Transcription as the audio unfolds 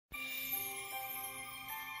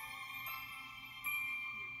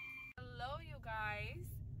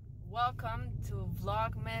Welcome to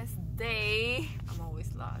Vlogmas day, I'm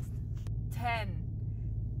always lost, 10.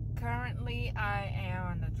 Currently I am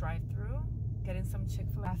on the drive-thru getting some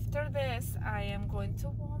Chick-fil-A. After this I am going to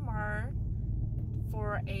Walmart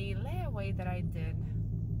for a layaway that I did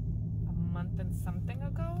a month and something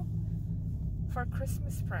ago for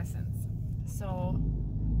Christmas presents. So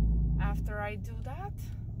after I do that,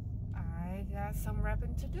 I got some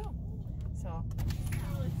wrapping to do. So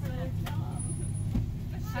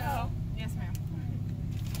hello. Yes, ma'am.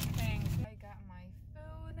 Thanks. I got my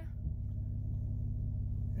food.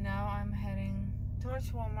 Now I'm heading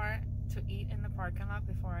towards Walmart to eat in the parking lot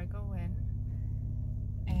before I go in.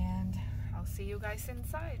 And I'll see you guys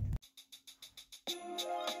inside.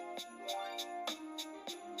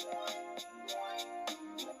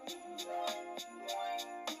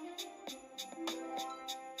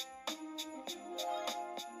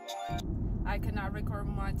 I could not record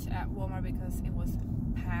much at Walmart because it was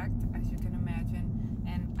packed, as you can imagine,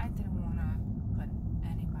 and I didn't want to put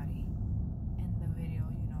anybody in the video,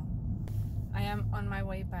 you know. I am on my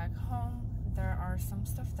way back home. There are some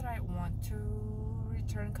stuff that I want to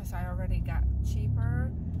return because I already got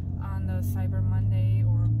cheaper on the Cyber Monday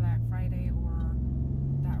or Black Friday or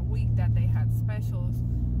that week that they had specials.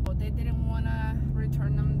 So they didn't want to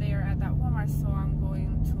return them there at that Walmart, so I'm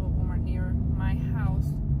going to a Walmart near my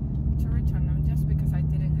house to return them just because I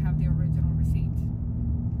didn't have the original receipt.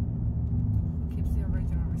 Who keeps the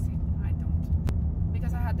original receipt? I don't.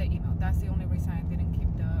 Because I had the email. That's the only reason I didn't keep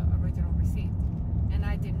the original receipt. And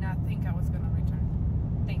I did not think I was going to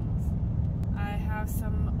return things. I have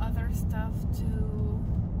some other stuff to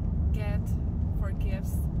get for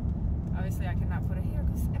gifts. Obviously I cannot put it here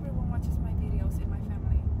because everyone watches my videos in my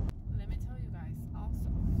family. Let me tell you guys also,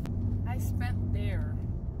 I spent there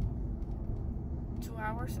 2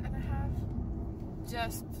 hours and a half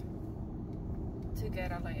just to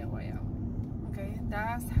get a layaway out. Okay,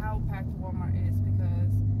 that's how packed Walmart is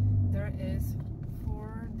because there is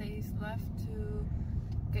 4 days left to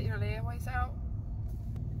get your layaways out.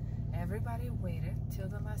 Everybody waited till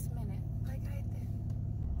the last minute like I did.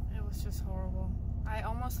 It was just horrible. I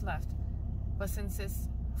almost left, but since it's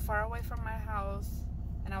far away from my house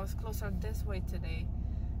and I was closer this way today,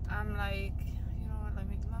 I'm like, you know what, let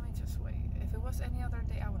me just wait. If it was any other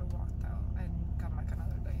day, I would have walked out and come back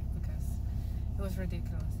another day because it was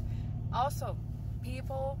ridiculous. Also,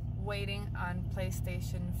 people waiting on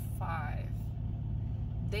PlayStation 5.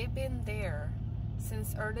 They've been there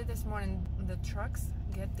since early this morning. The trucks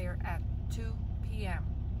get there at 2 p.m.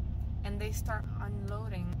 and they start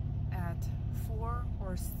unloading at 4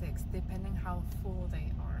 or 6, depending how full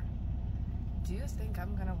they are. Do you think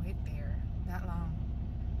I'm gonna wait there that long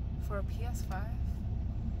for a PS5?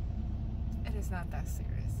 It is not that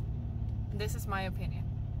serious. This is my opinion.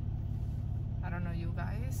 I don't know you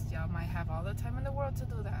guys. Y'all might have all the time in the world to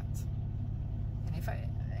do that. And if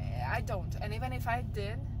I don't. And even if I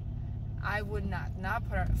did, I would not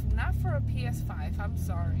for a PS5. I'm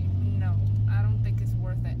sorry. No, I don't think it's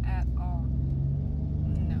worth it at all.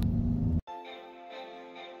 No.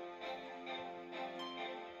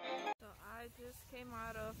 So I just came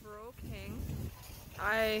out of Rural King.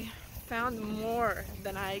 I found more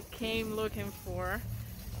than I came looking for,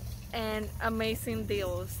 and amazing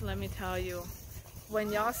deals, let me tell you.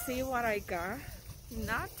 When y'all see what I got,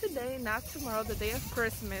 not today, not tomorrow, the day of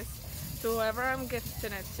Christmas, to whoever I'm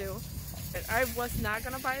gifting it to. I was not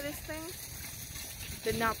gonna buy this thing,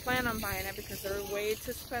 did not plan on buying it because they're way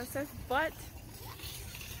too expensive, but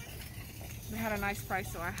they had a nice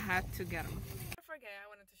price, so I had to get them. Before I forget, I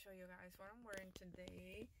wanted to show you guys what I'm wearing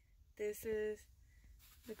today. This is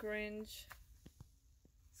the Grinch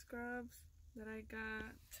scrubs that I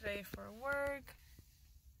got today for work,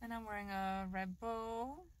 and I'm wearing a red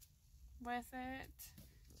bow with it.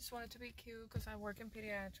 Just wanted to be cute because I work in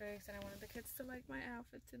pediatrics and I wanted the kids to like my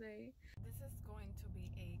outfit today. This is going to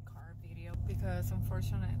be a car video because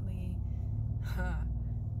unfortunately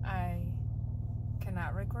I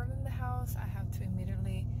cannot record in the house. I have to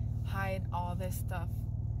immediately hide all this stuff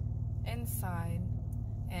inside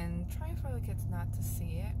and try for the kids not to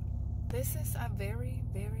see it. This is a very,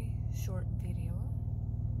 very short video.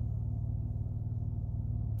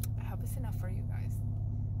 I hope it's enough for you guys.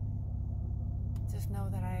 Just know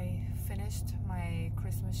that I finished my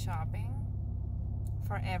Christmas shopping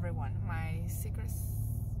for everyone. My secret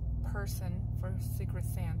person for Secret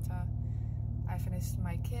Santa. I finished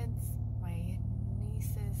my kids, my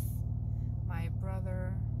nieces, my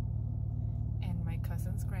brother, and my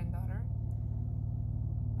cousin's granddaughter.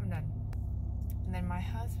 I'm done. And then my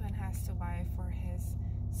husband has to buy for his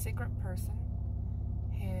secret person,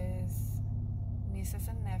 his nieces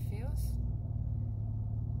and nephews,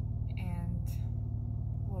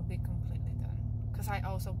 will be completely done. Because I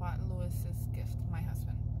also bought Lewis's gift, my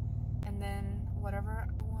husband. And then whatever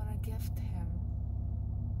I want to gift him,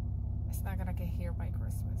 it's not gonna get here by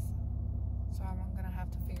Christmas. So I'm gonna have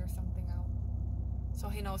to figure something out. So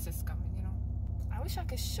he knows it's coming, you know. I wish I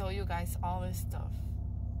could show you guys all this stuff.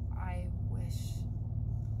 I wish.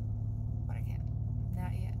 But I can't.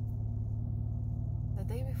 Not yet. The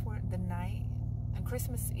day before, the night, on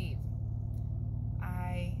Christmas Eve,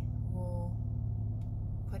 I will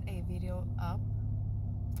put a video up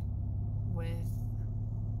with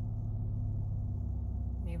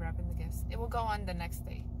me wrapping the gifts. It will go on the next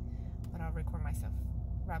day, but I'll record myself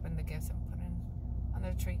wrapping the gifts and putting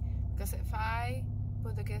under the tree. Because if I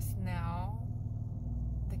put the gifts now,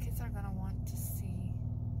 the kids are gonna want to see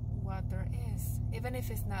what there is, even if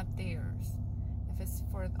it's not theirs, if it's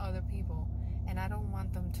for other people, and I don't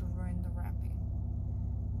want them to ruin the wrapping.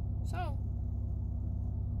 So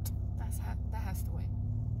that has to wait.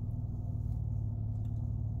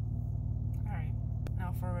 Alright,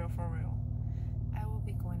 now for real, I will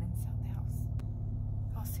be going inside the house.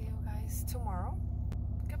 I'll see you guys tomorrow.